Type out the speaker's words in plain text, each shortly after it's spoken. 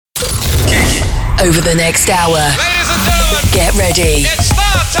over the next hour. Ladies and gentlemen, get ready. It's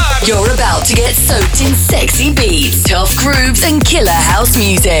start time. You're about to get soaked in sexy beats, tough grooves, and killer house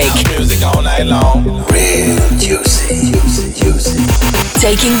music. House music all night long. Real juicy, juicy, juicy.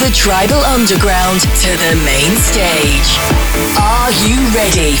 Taking the tribal underground to the main stage. Are you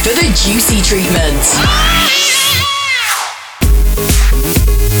ready for the juicy treatment?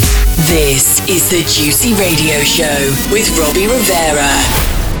 This is the Juicy Radio Show with Robbie Rivera.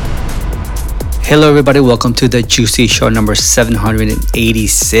 Hello everybody, welcome to the Juicy Show number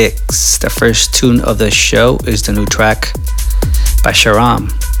 786. The first tune of the show is the new track by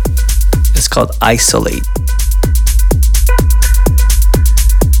Sharam. It's called Isolate.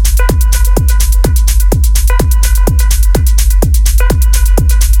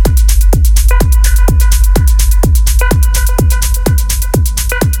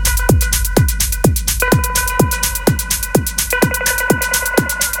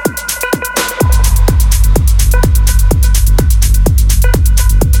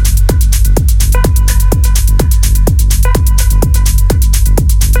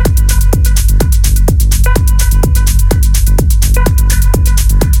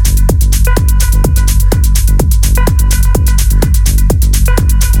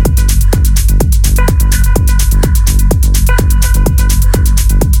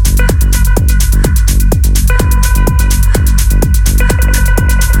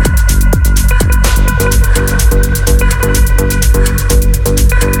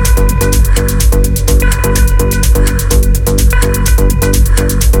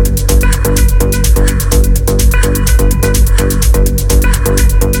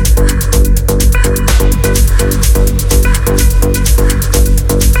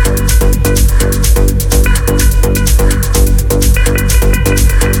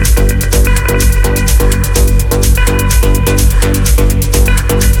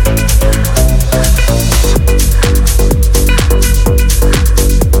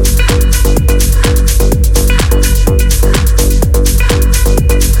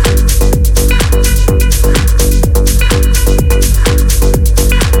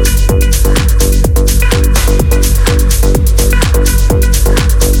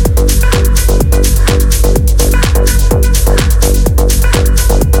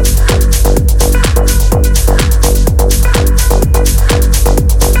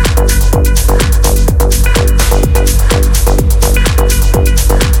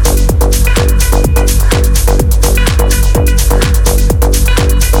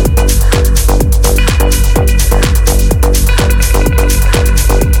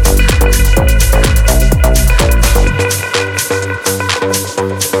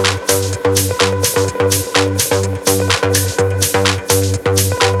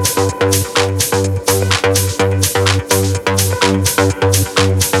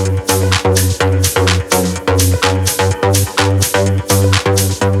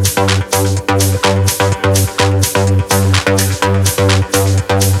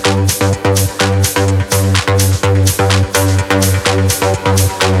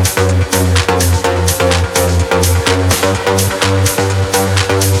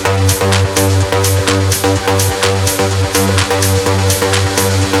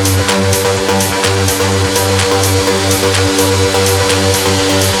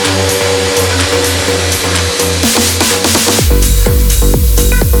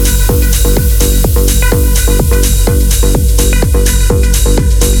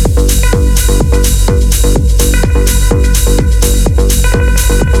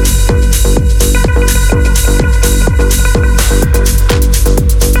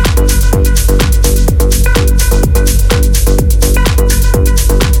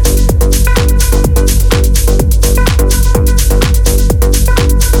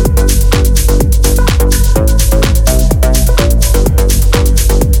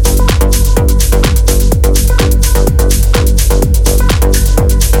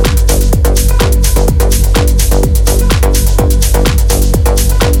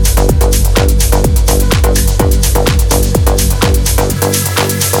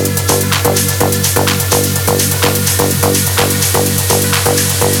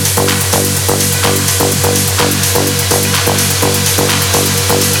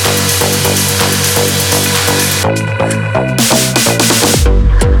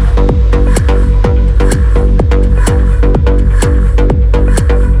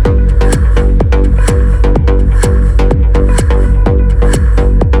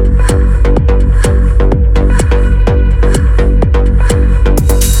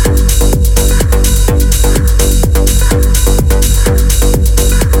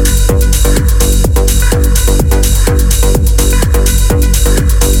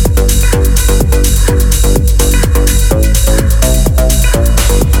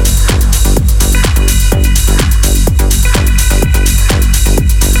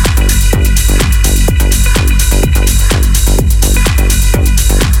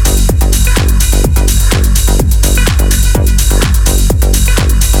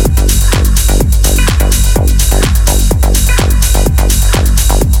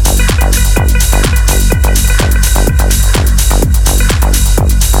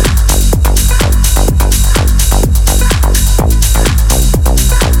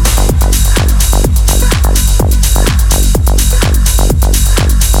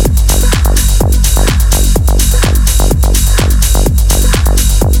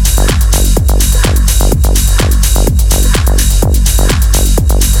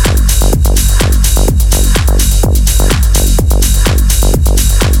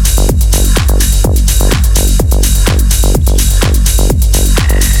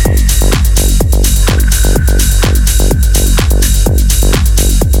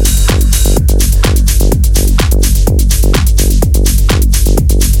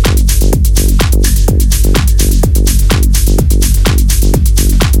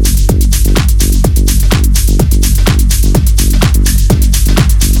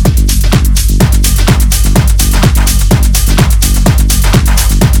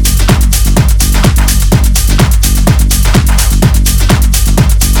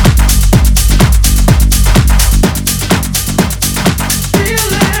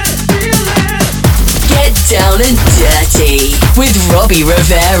 the dirty with Robbie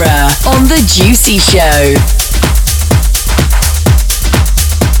Rivera on The Juicy Show.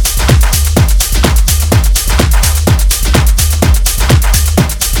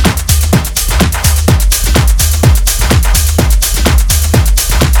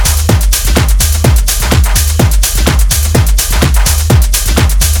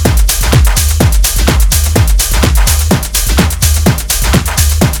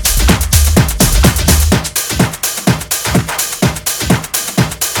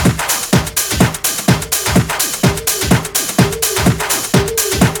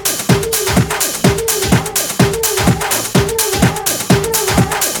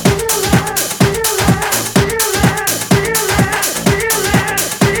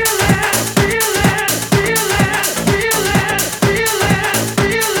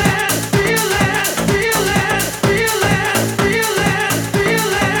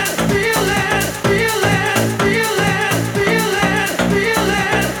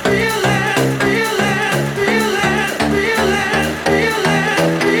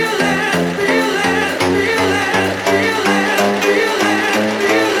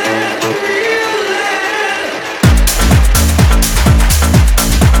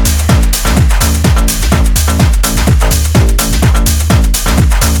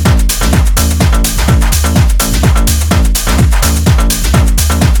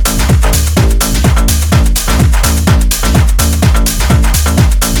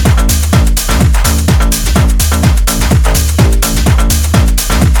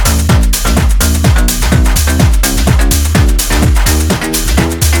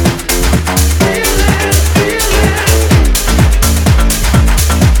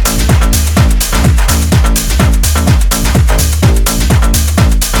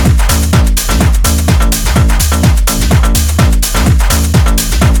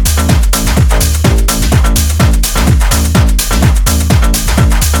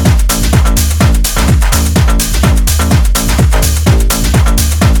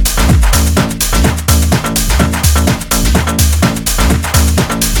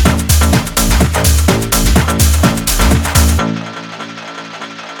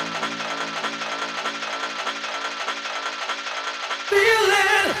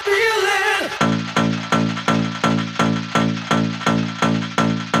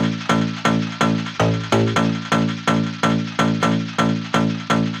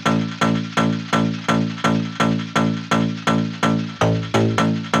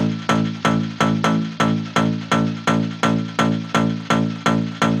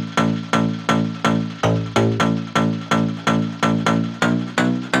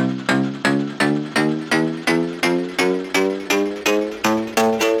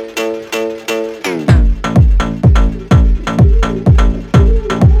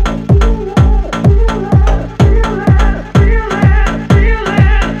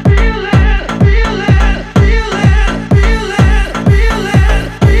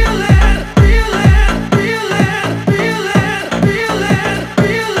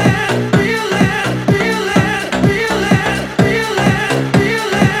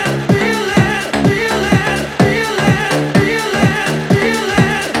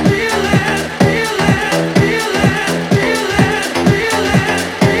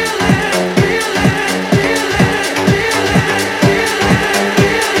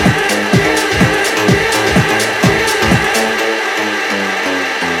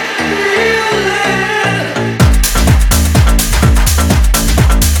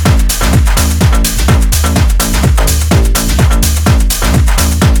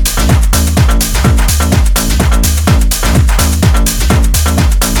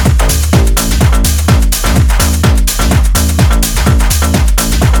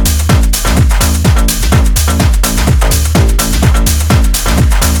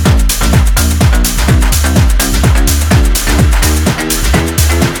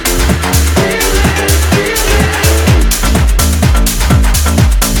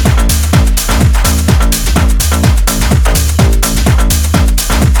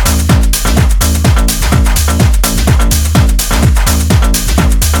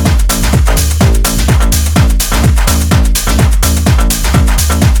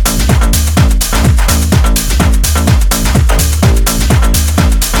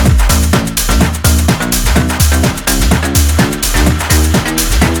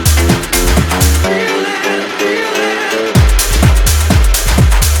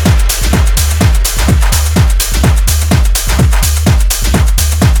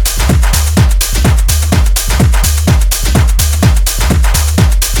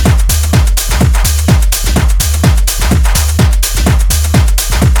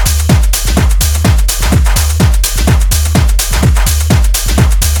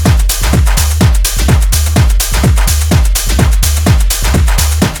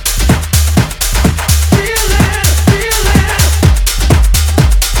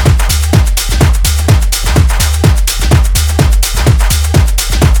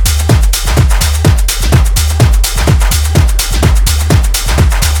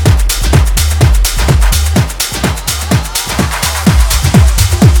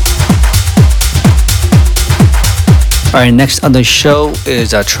 Alright, next on the show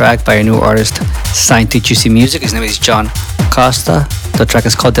is a track by a new artist signed to Juicy Music. His name is John Costa. The track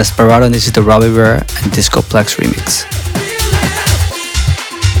is called Desperado, and this is the Robbie Rivera and Discoplex remix.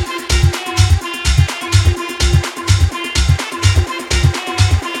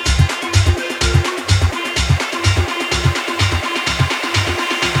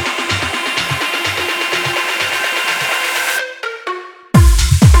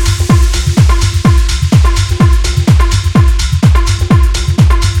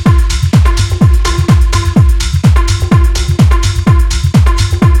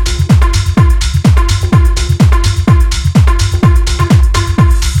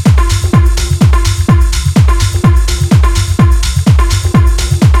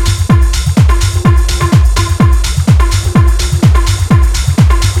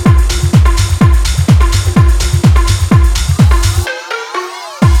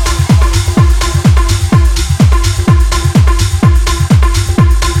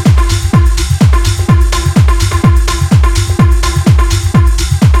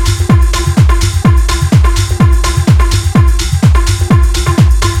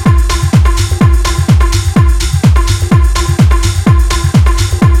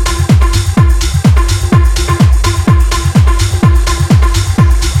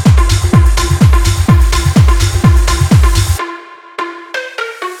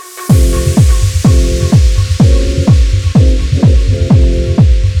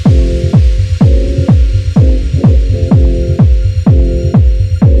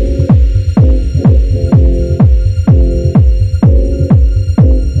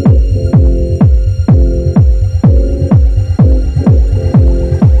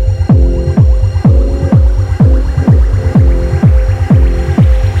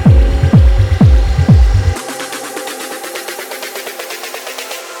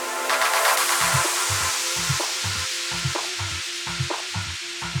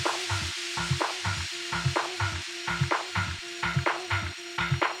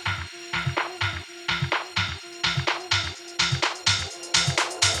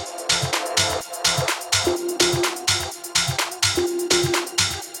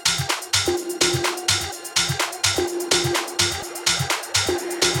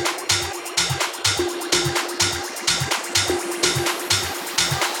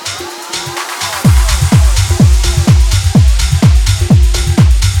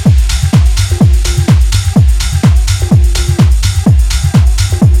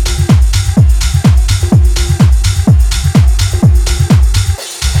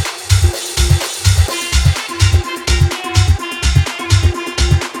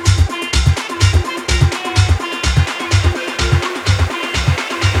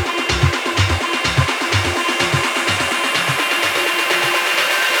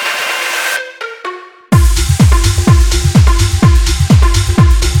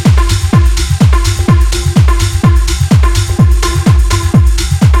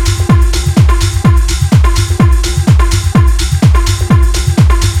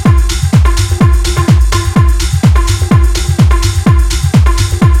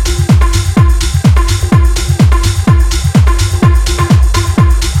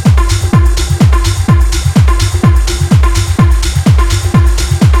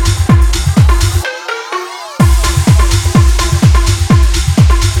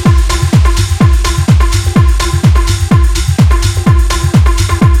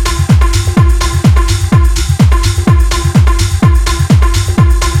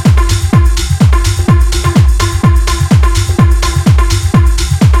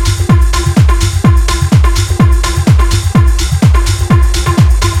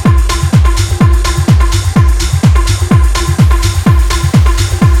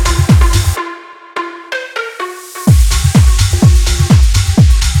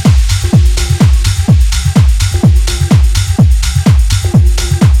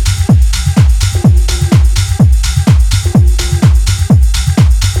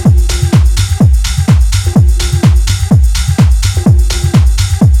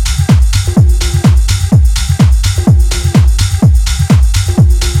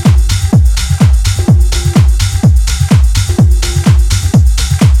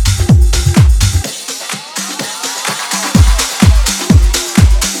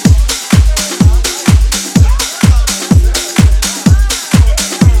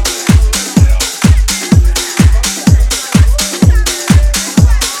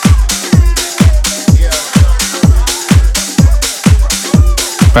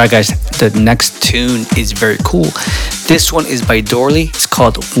 Alright guys, the next tune is very cool. This one is by Dorley. It's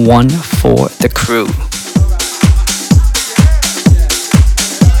called One for the Crew.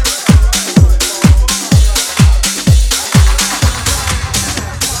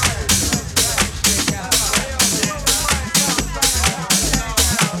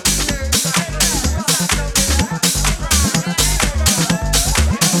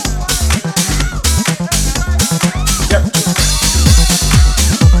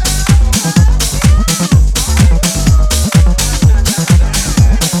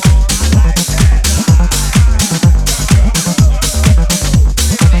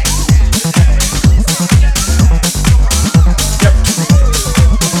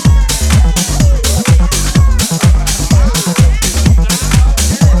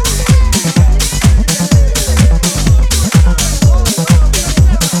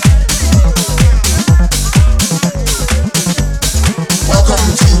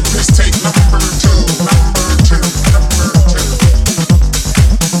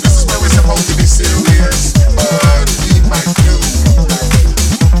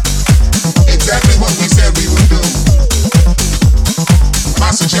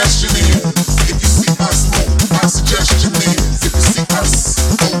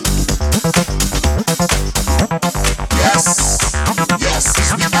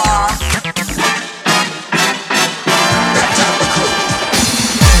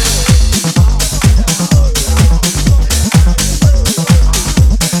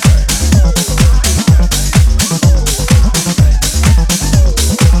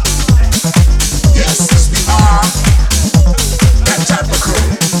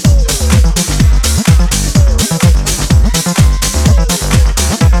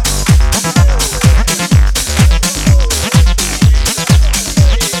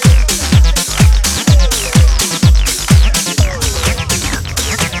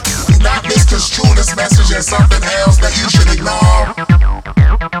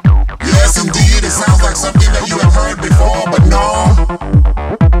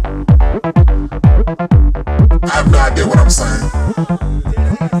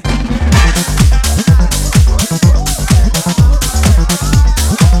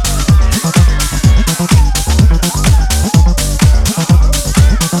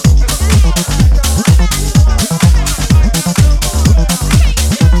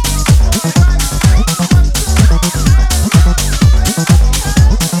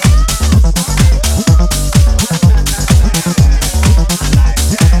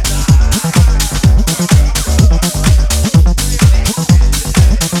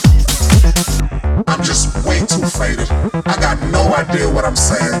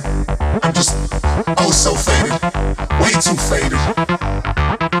 man. I'm just oh so faded, way too faded.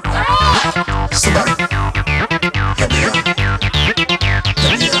 Somebody help me out. Help me out.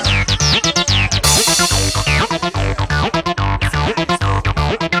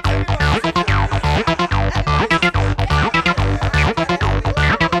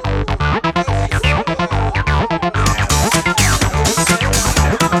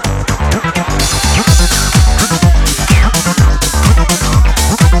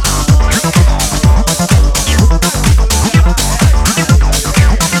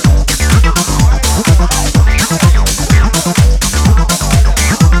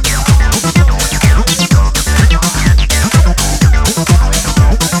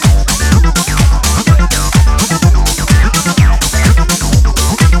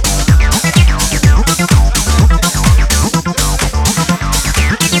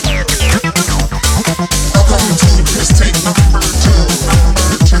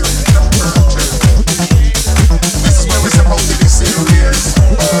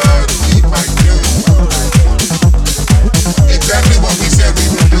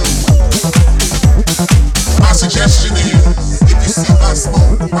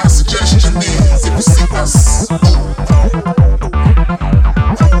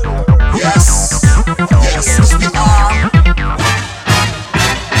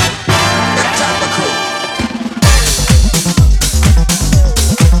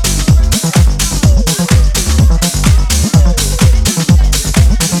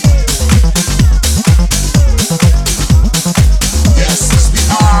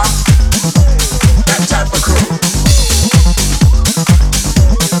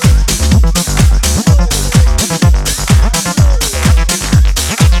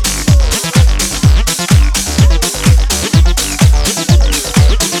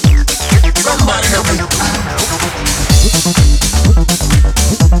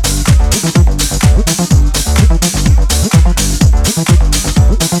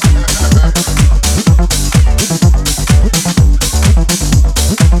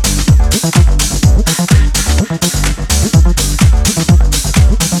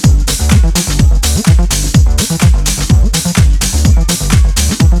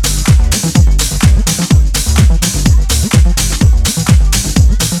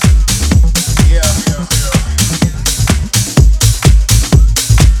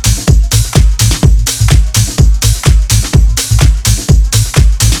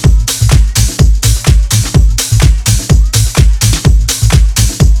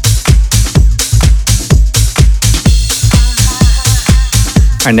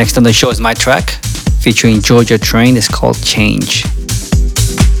 Our next on the show is my track featuring Georgia Train. It's called Change.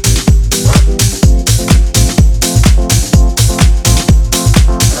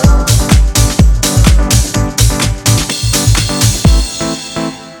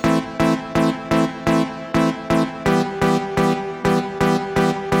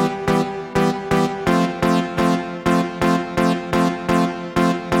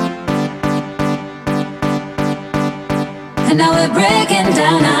 And now we're breaking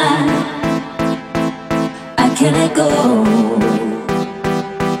down, I can't let go.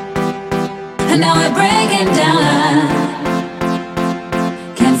 And now we're breaking down, I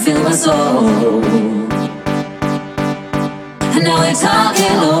can't feel my soul. And now we're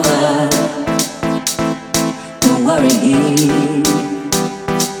talking over, don't worry.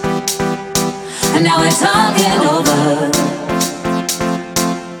 And now we're talking over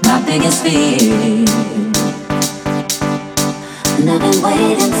my biggest fear. And I've been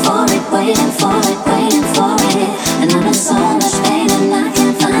waiting for it, waiting for it, waiting for it. And I'm in so much pain and I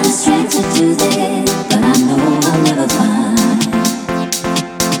can't find the strength to do this. But I know I'll never find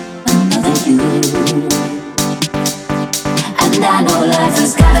another you. And I know life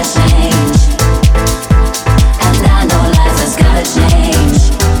has gotta change. And I know life has gotta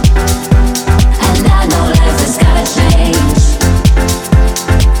change. And I know life has gotta change.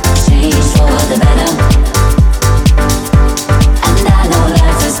 Change for the better.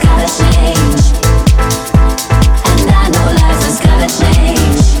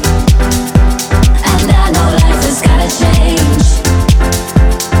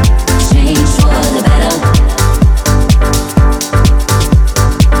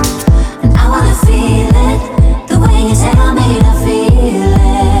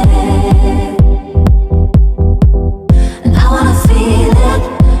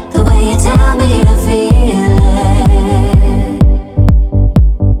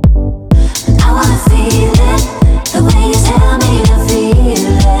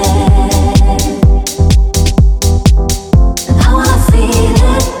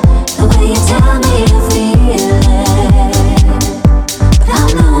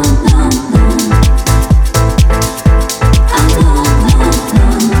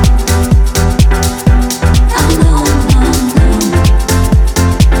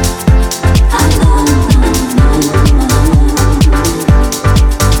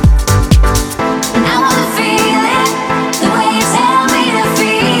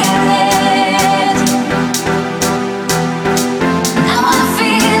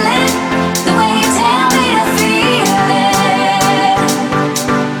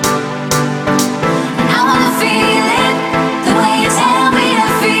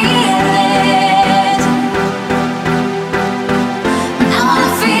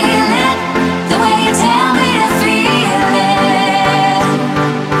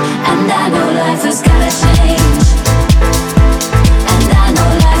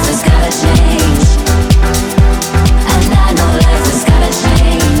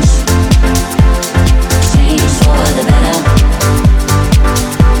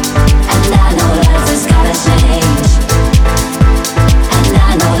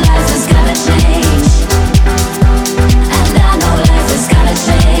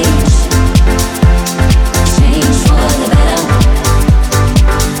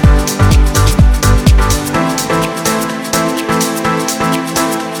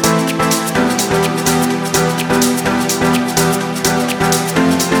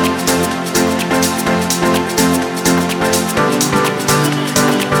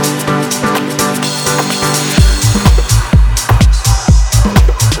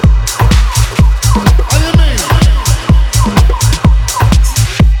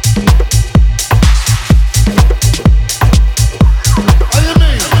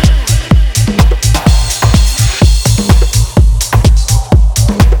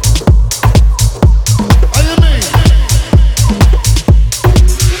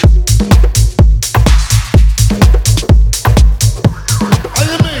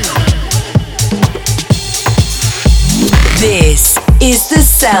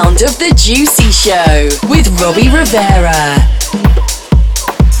 sound of The Juicy Show with Robbie Rivera.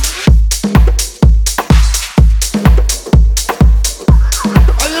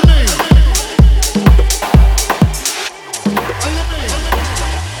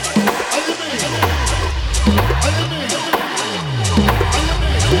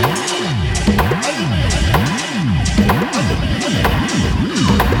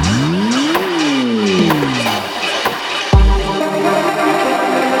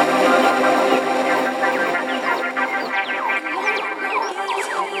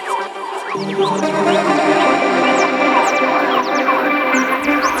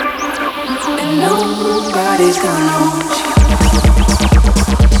 Nobody's gonna want you.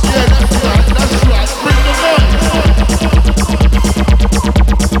 Yeah, that's right, bring the noise. That's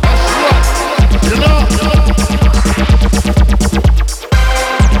right, you know?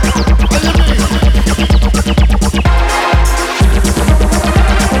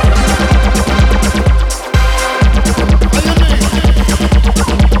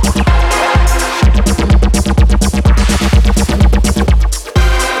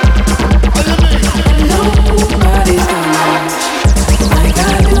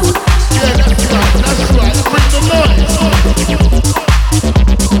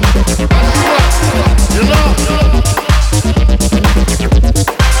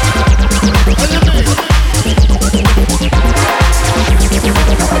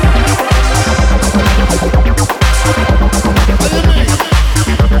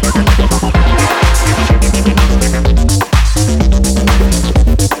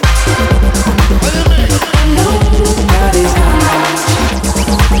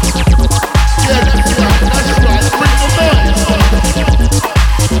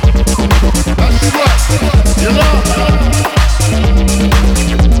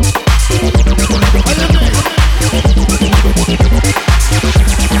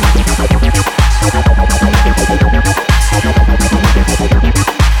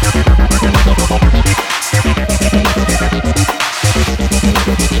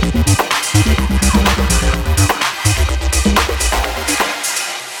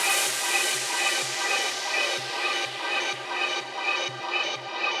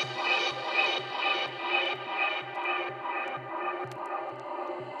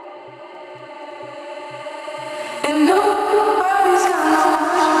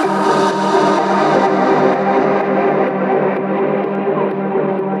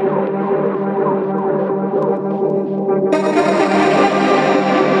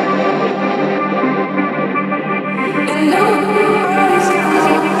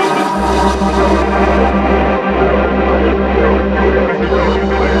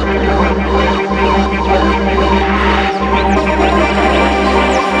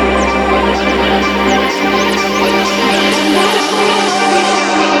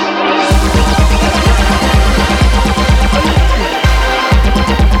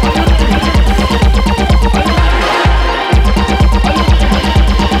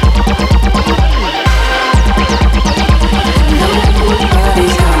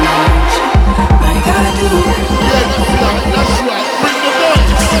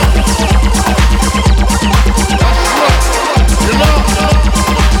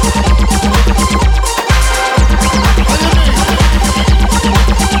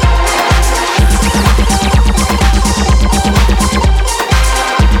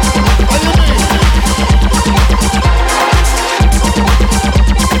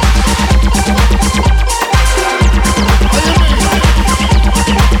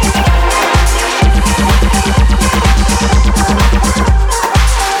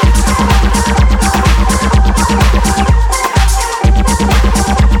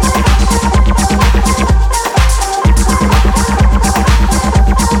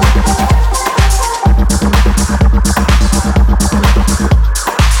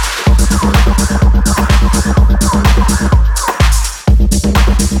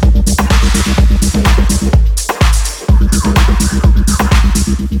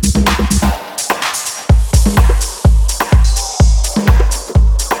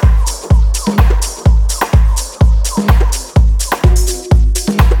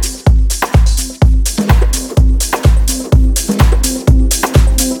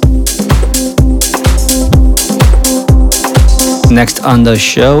 Next on the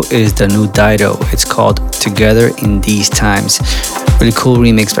show is the new Dido. It's called Together in These Times. Really cool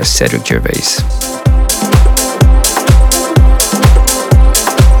remix by Cedric Gervais.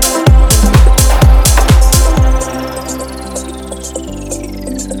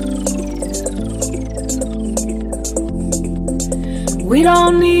 We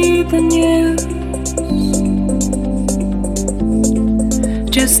don't need the news.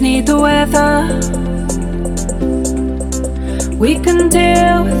 just need the weather. We can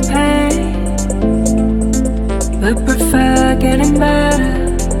deal with pain, but prefer getting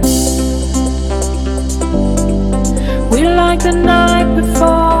better. We like the night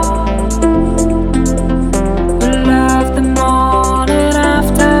before, we love the morning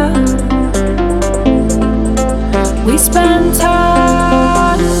after. We spend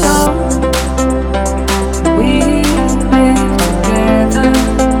time alone. We live together,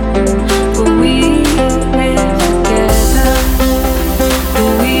 but we live together, but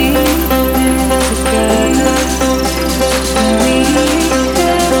we live together, but we live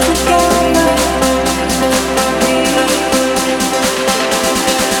together.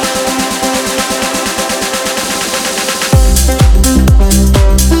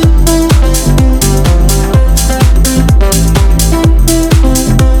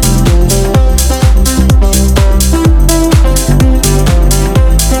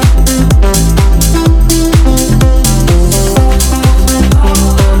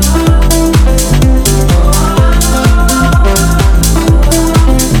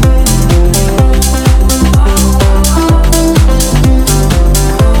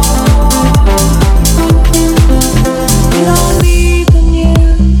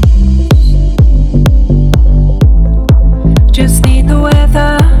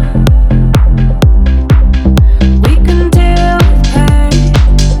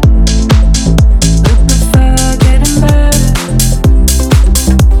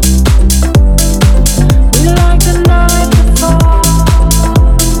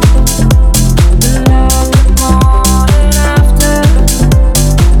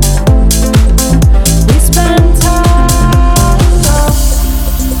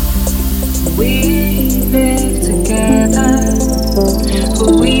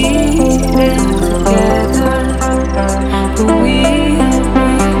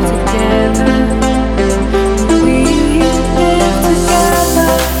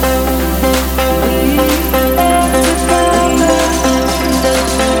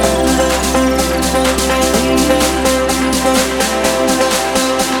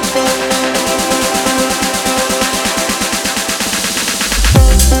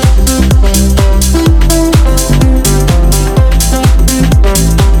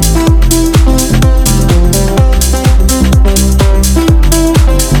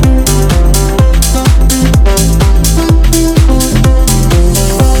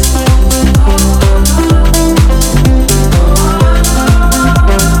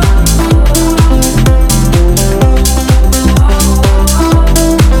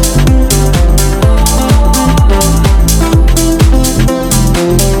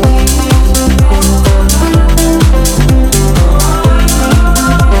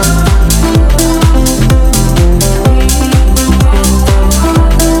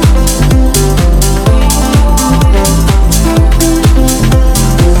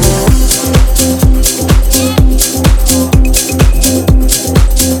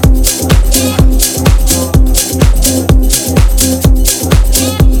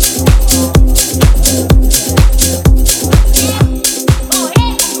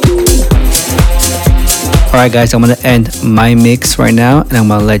 Alright guys, I'm gonna end my mix right now and I'm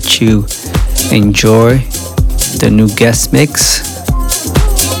gonna let you enjoy the new guest mix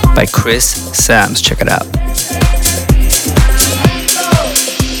by Chris Sams. Check it out.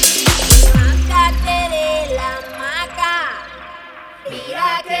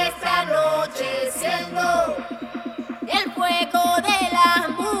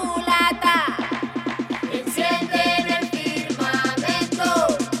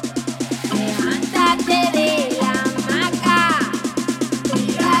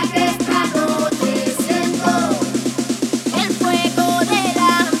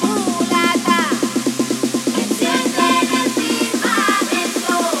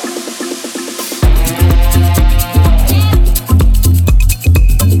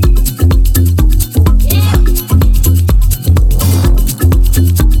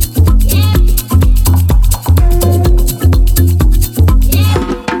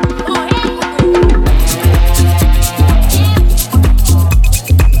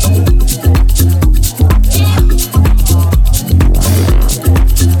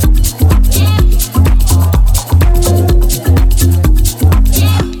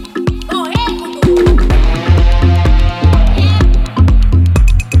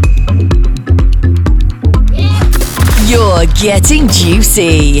 Getting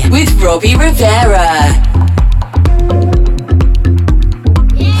Juicy with Robbie Rivera.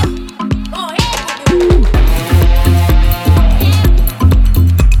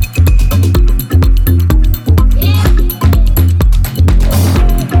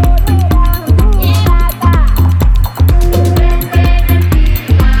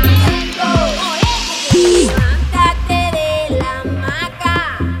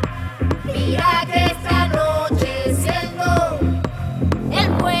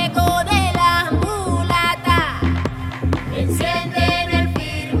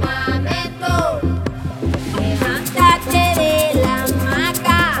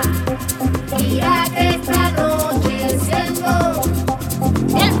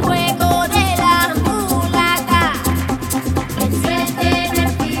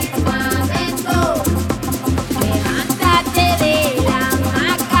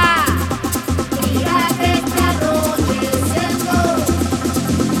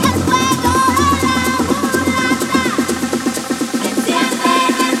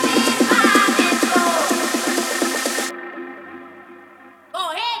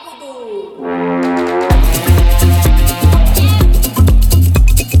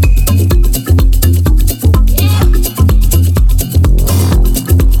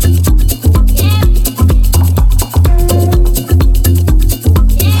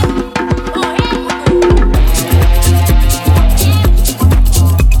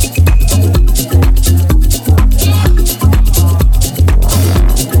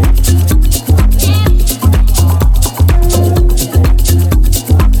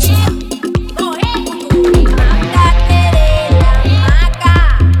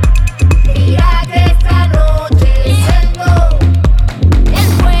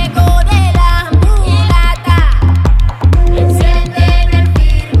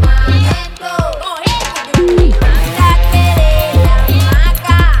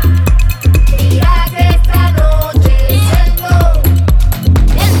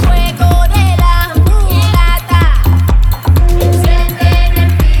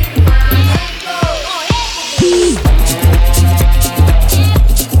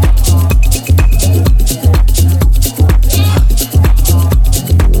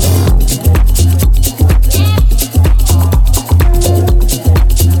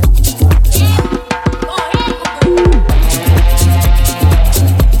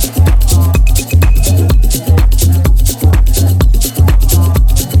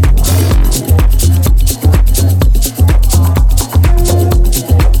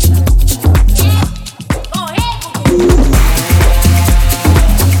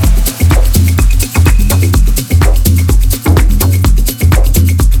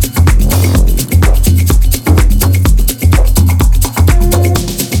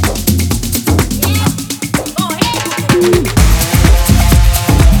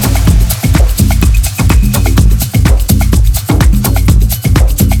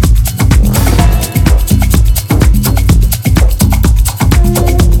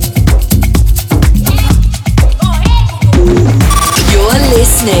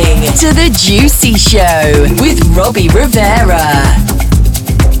 Get to the Juicy Show with Robbie Rivera.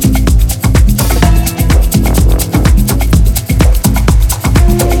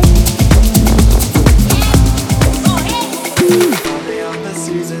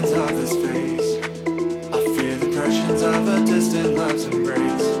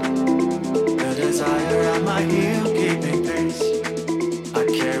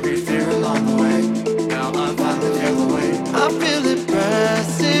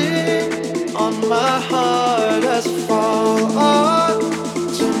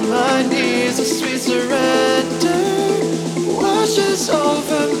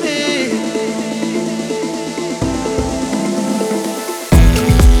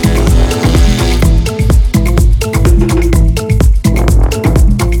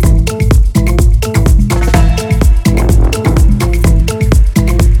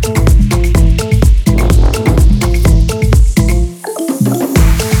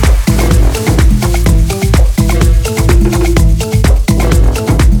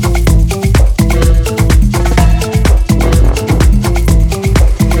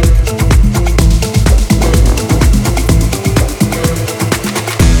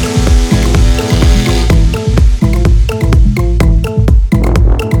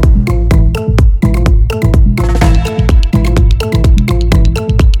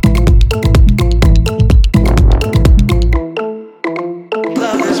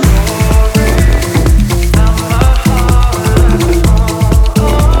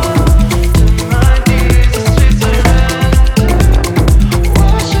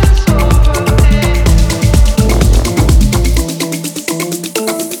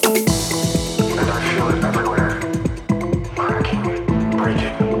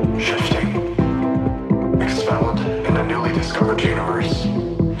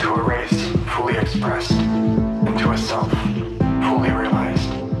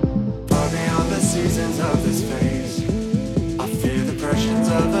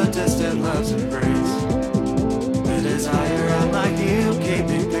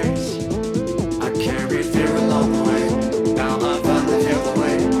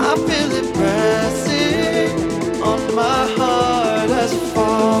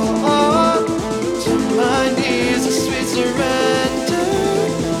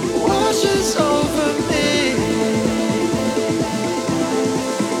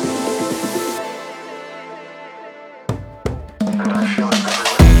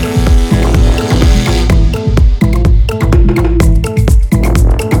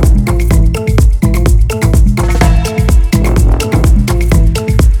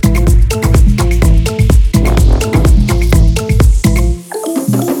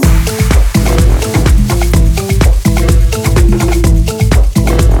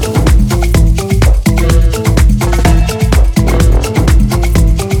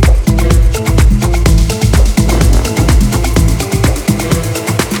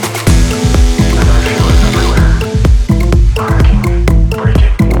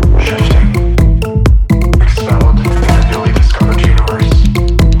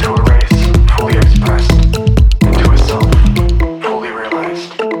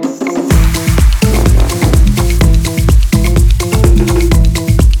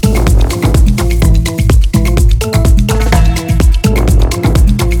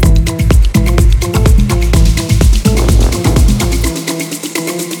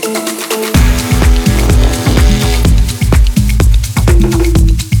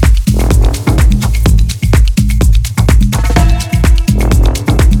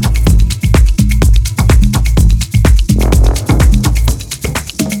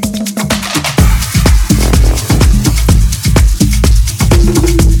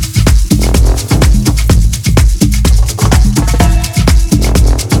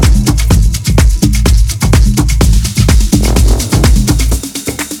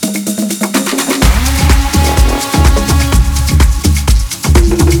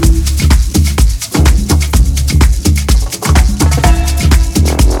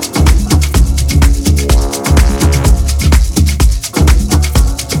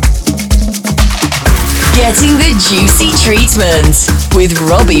 Getting the Juicy Treatment with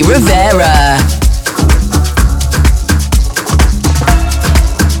Robbie Rivera.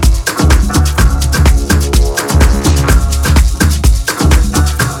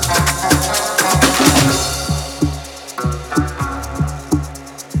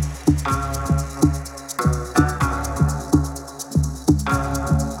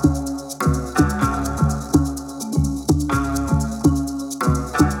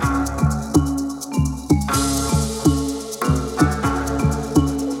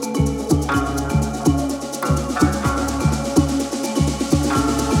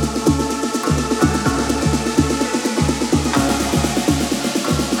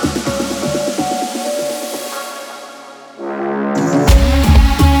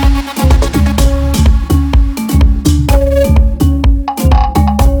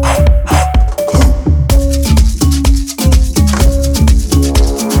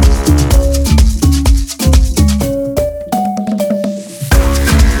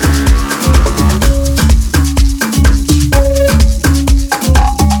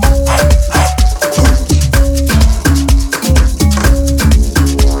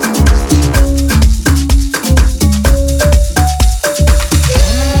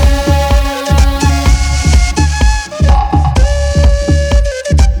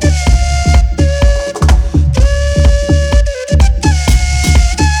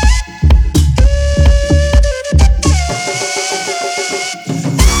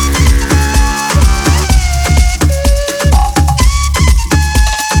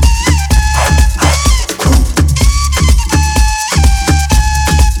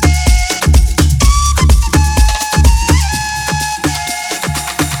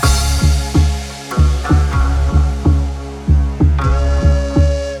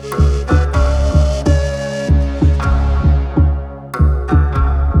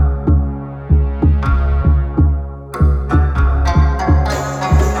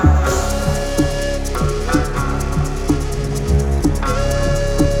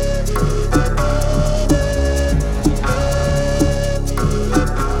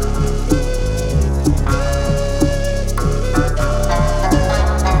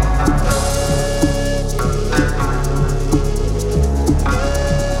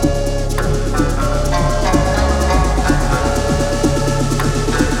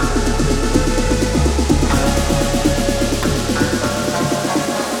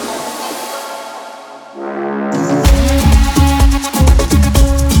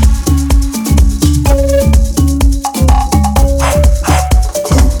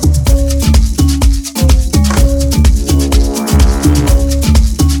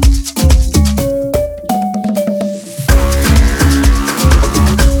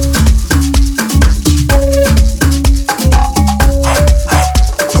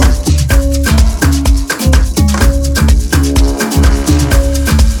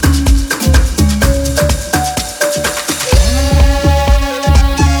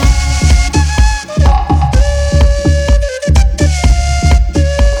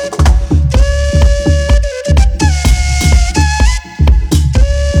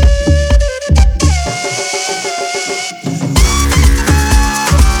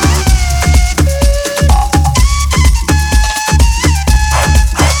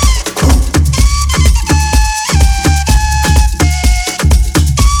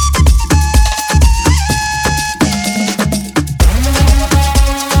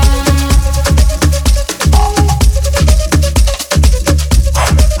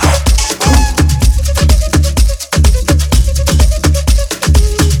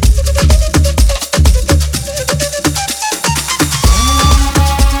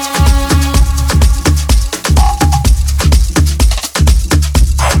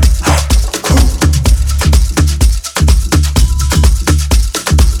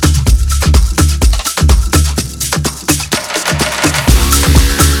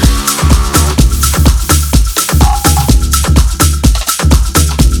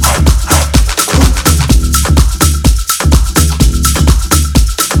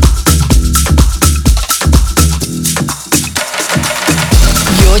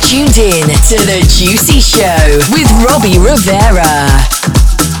 tuned in to The Juicy Show with Robbie Rivera.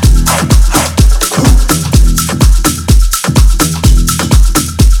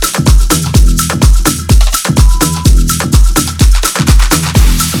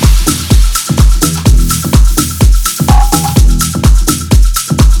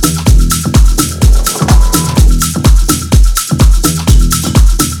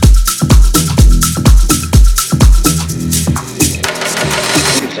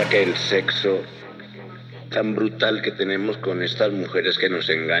 El sexo tan brutal que tenemos con estas mujeres que nos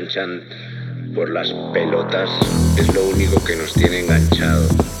enganchan por las pelotas es lo único que nos tiene enganchado.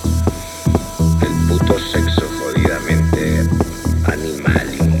 El puto sexo jodidamente animal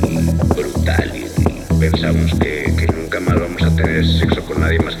y brutal y pensamos que nunca más vamos a tener sexo con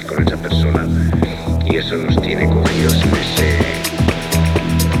nadie más que con esa persona y eso nos tiene cogidos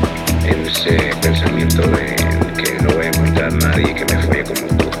en ese pensamiento de que no voy a encontrar a nadie que me folle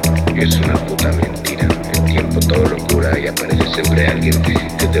como tú. Es una puta mentira. El tiempo todo lo cura y aparece siempre alguien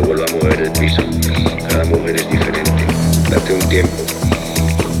que te vuelva a mover el piso. Cada mujer es diferente. Date un tiempo.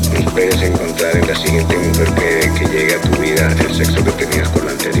 No esperes encontrar en la siguiente mujer que llegue a tu vida el sexo que tenías con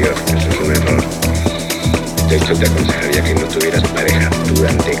la anterior. Eso es un error. De hecho, te aconsejaría que no tuvieras pareja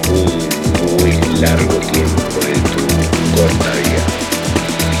durante un muy largo tiempo de tu corta vida.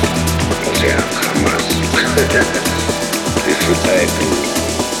 O sea, jamás. Disfruta de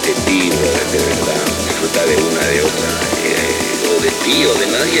ti, de verdad, disfruta de una, de otra, o de ti o de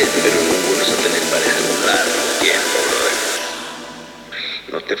nadie, pero no vuelvas a tener pareja en un largo tiempo, brother.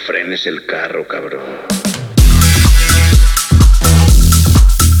 No te frenes el carro, cabrón.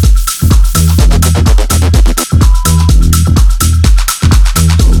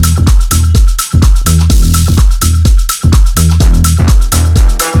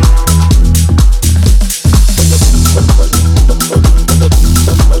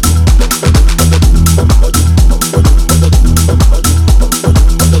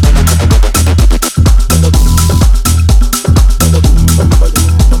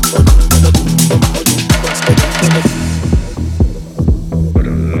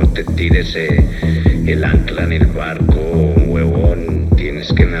 El ancla en el barco, huevón,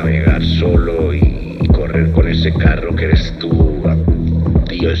 tienes que navegar solo y correr con ese carro que eres tú a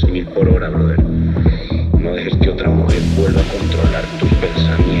 10.000 por hora, brother. No dejes que otra mujer vuelva a controlar tus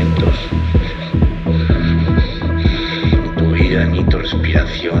pensamientos, tu vida, ni tu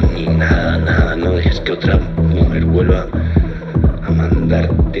respiración, ni nada. No dejes que otra mujer vuelva a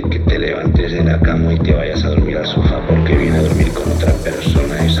mandarte que te levantes de la cama y te vayas a dormir al sofá porque viene a dormir con otra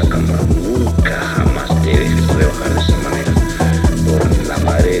persona en esa cama. Nunca jamás te dejes rebajar de esa manera por la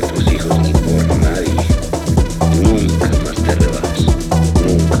madre de tus hijos ni por nadie. Nunca más te rebajes,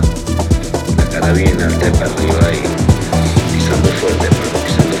 nunca. La cara bien alta y para arriba y pisando fuerte, hermano,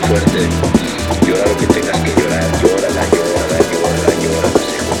 pisando fuerte. Llora lo que tengas que llorar, llórala, hijo de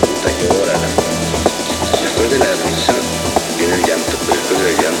puta, llórala. Después de la risa viene el llanto, después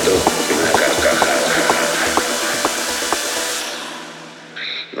del llanto viene la carcajada.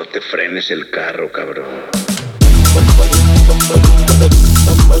 No te frenes el carro, cabrón.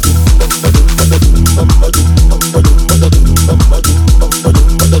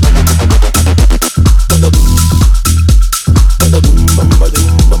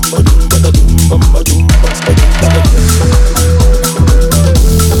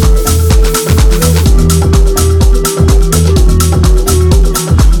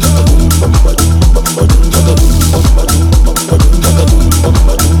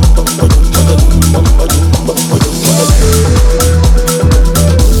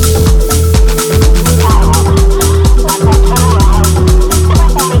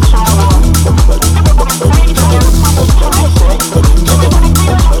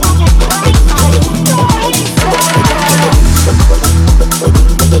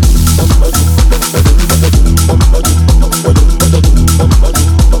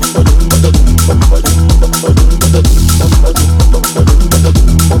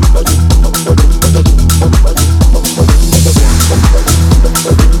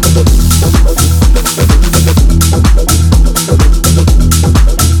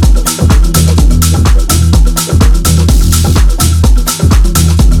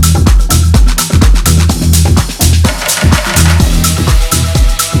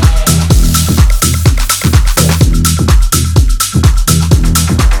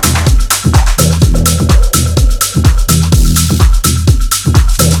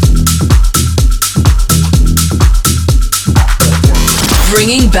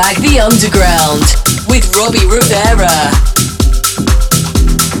 Bringing back the underground with Robbie Rivera.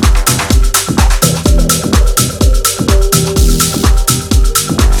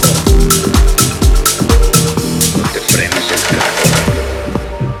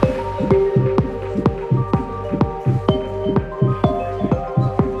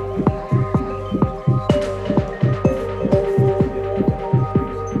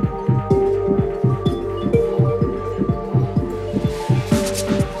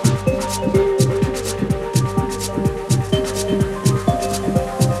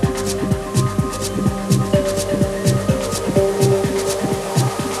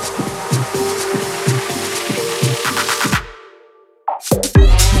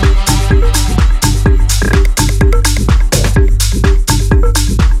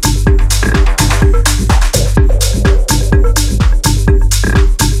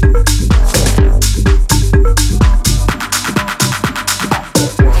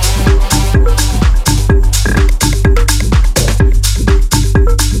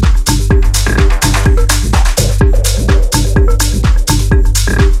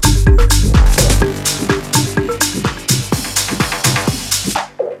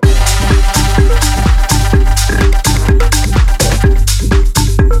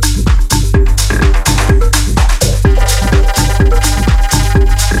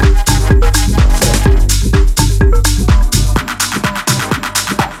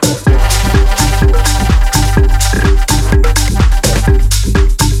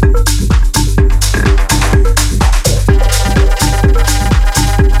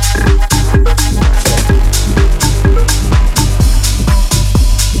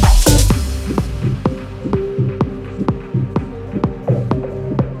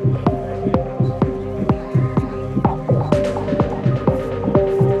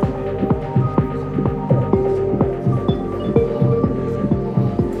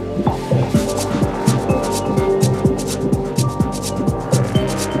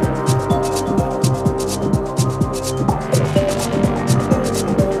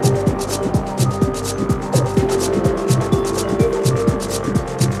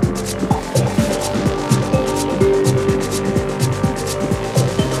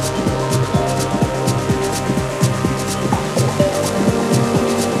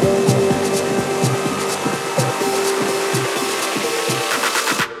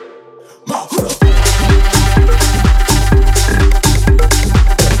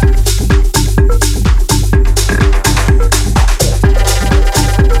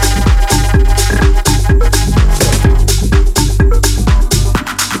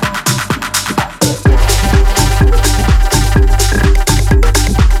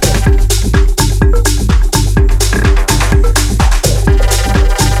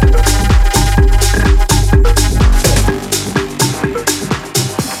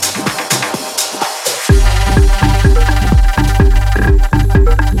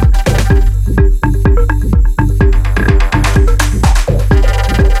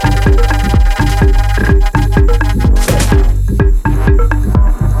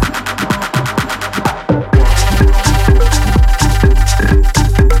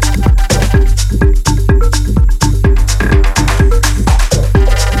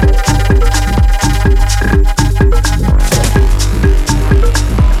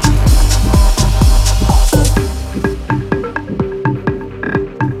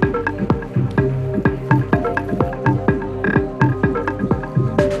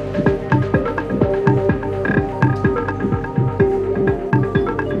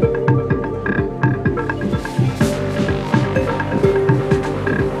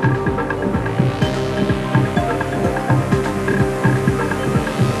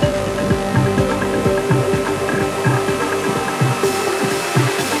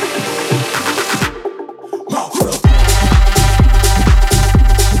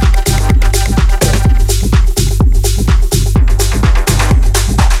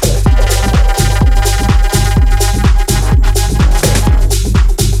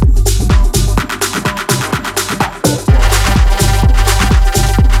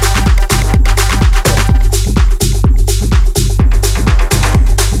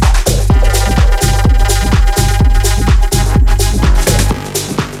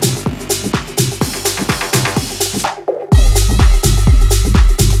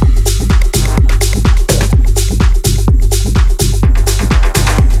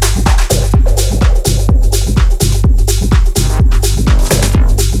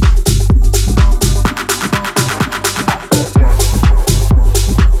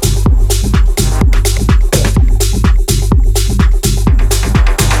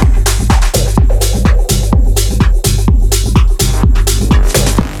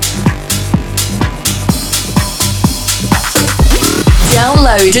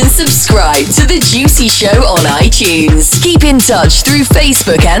 Download and subscribe to The Juicy Show on iTunes. Keep in touch through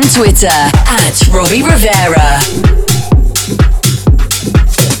Facebook and Twitter at Robbie Rivera.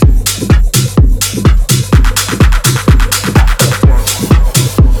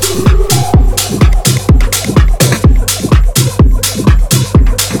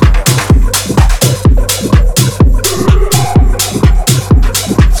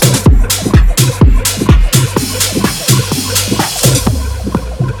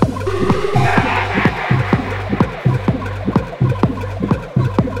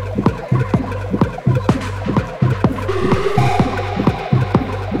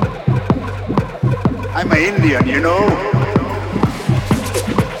 Indian, you know.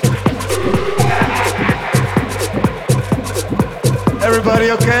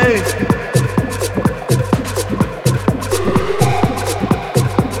 Everybody okay?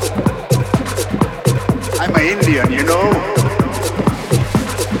 I'm an Indian, you know.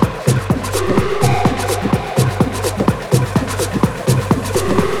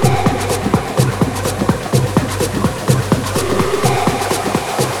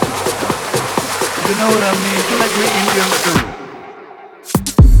 You know what I mean? Feel like we're Indians too.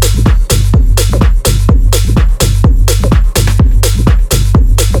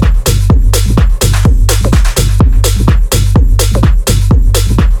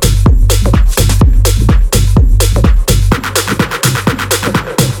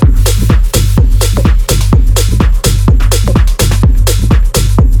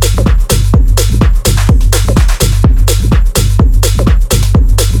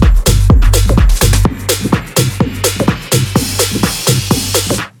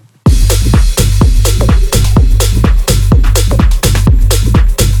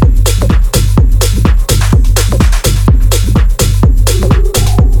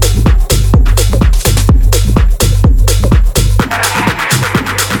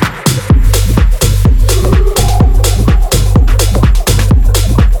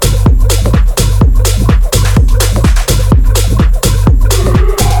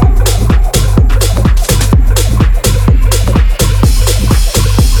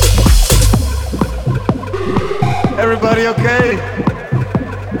 Everybody okay?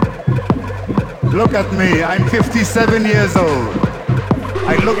 Look at me, I'm 57 years old.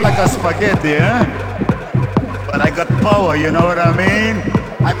 I look like a spaghetti, eh? But I got power, you know what I mean?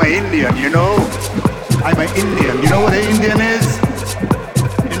 I'm an Indian, you know? I'm an Indian. You know what an Indian is?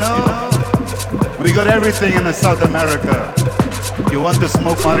 You know? We got everything in South America. You want to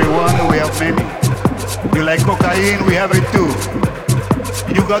smoke marijuana? We have many. You like cocaine? We have it too.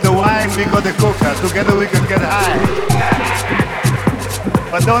 You got the wine, we got the coca. Together we can get high.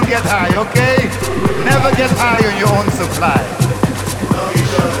 But don't get high, okay? Never get high on your own supply. Love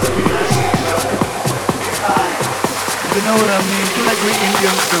each other, be nice to each other. Be kind. You know what I mean? Feel like we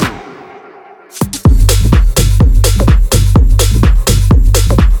Indians too.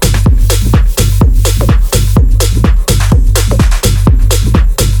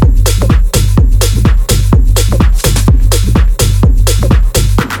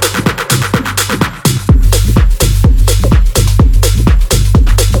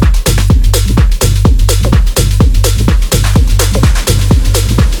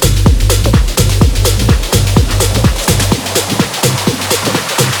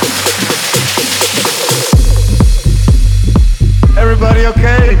 Everybody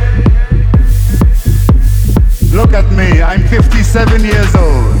okay? Look at me, I'm 57 years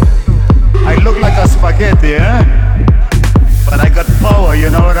old. I look like a spaghetti, eh? But I got power, you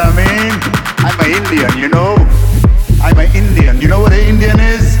know what I mean? I'm an Indian, you know? I'm an Indian. You know what an Indian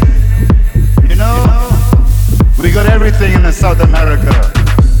is? You know? We got everything in South America.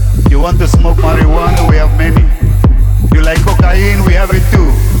 You want to smoke marijuana? We have many. You like cocaine? We have it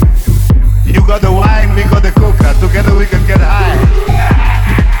too. You got the wine, we got the coca. Together we can get high.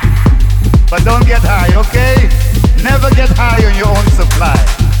 But don't get high, okay? Never get high on your own supply.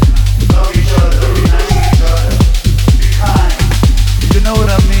 Love each other, be nice to each other. Be kind. You know what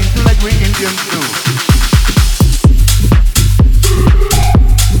I mean? Feel like we Indians too.